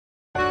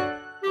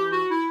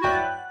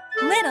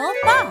Little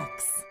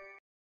Fox.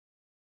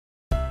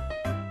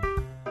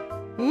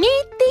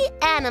 Meet the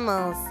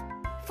animals.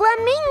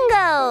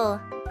 Flamingo.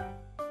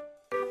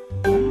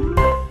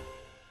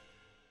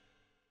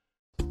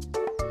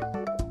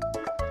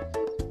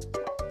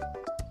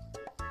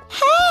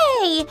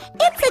 Hey,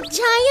 it's a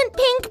giant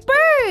pink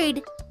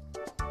bird.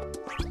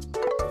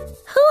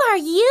 Who are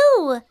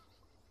you?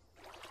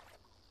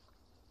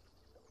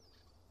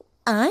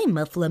 I'm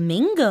a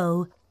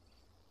flamingo.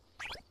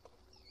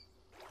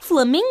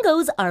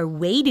 Flamingos are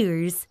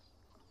waders.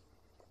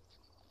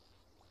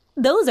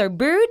 Those are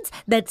birds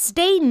that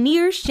stay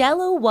near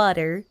shallow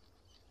water.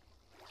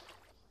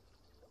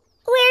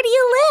 Where do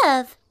you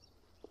live?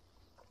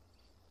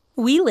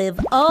 We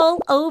live all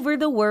over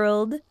the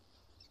world.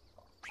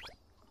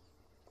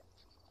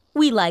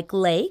 We like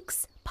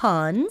lakes,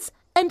 ponds,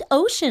 and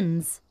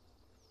oceans.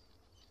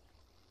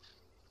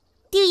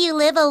 Do you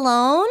live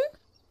alone?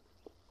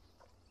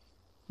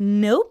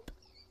 Nope.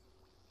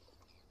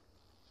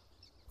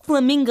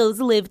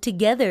 Flamingos live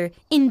together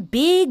in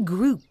big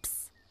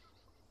groups.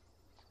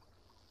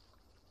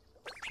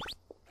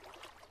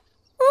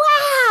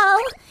 Wow!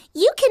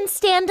 You can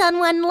stand on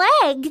one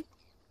leg.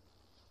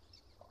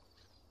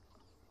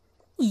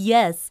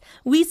 Yes,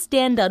 we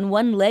stand on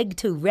one leg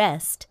to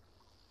rest.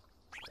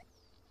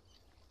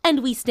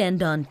 And we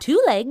stand on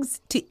two legs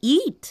to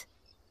eat.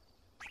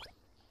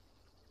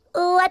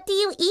 What do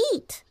you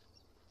eat?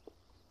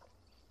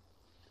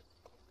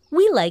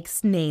 We like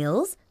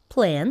snails,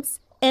 plants,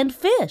 and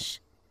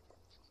fish.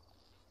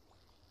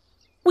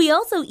 We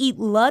also eat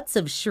lots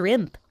of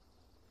shrimp.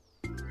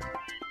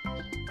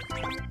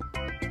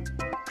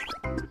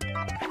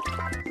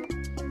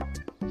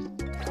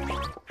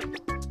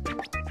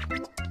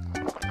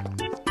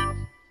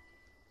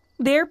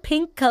 Their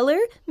pink color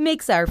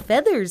makes our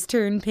feathers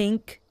turn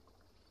pink.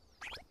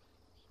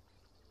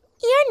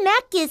 Your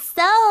neck is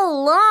so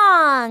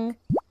long.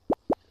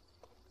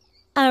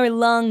 Our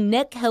long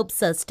neck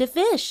helps us to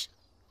fish.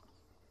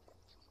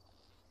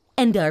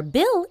 And our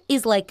bill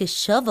is like a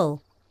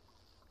shovel.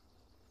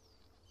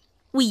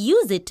 We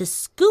use it to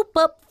scoop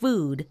up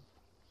food.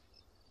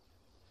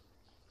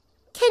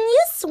 Can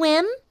you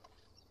swim?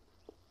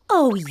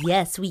 Oh,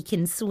 yes, we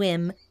can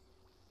swim.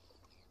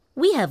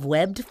 We have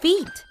webbed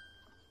feet.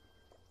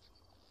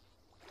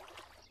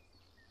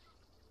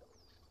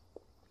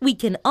 We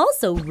can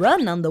also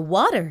run on the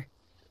water.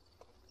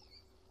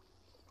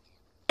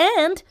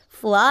 And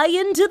fly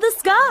into the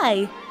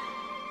sky.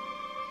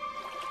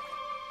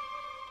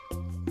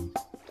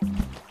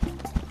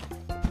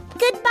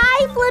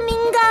 Goodbye,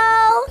 Flamingo!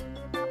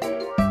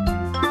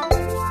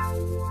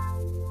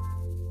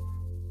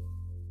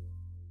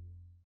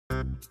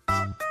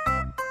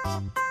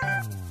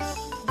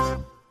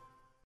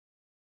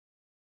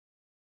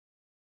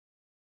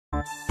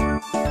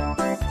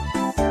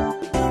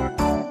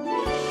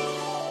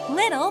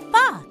 Little Fox.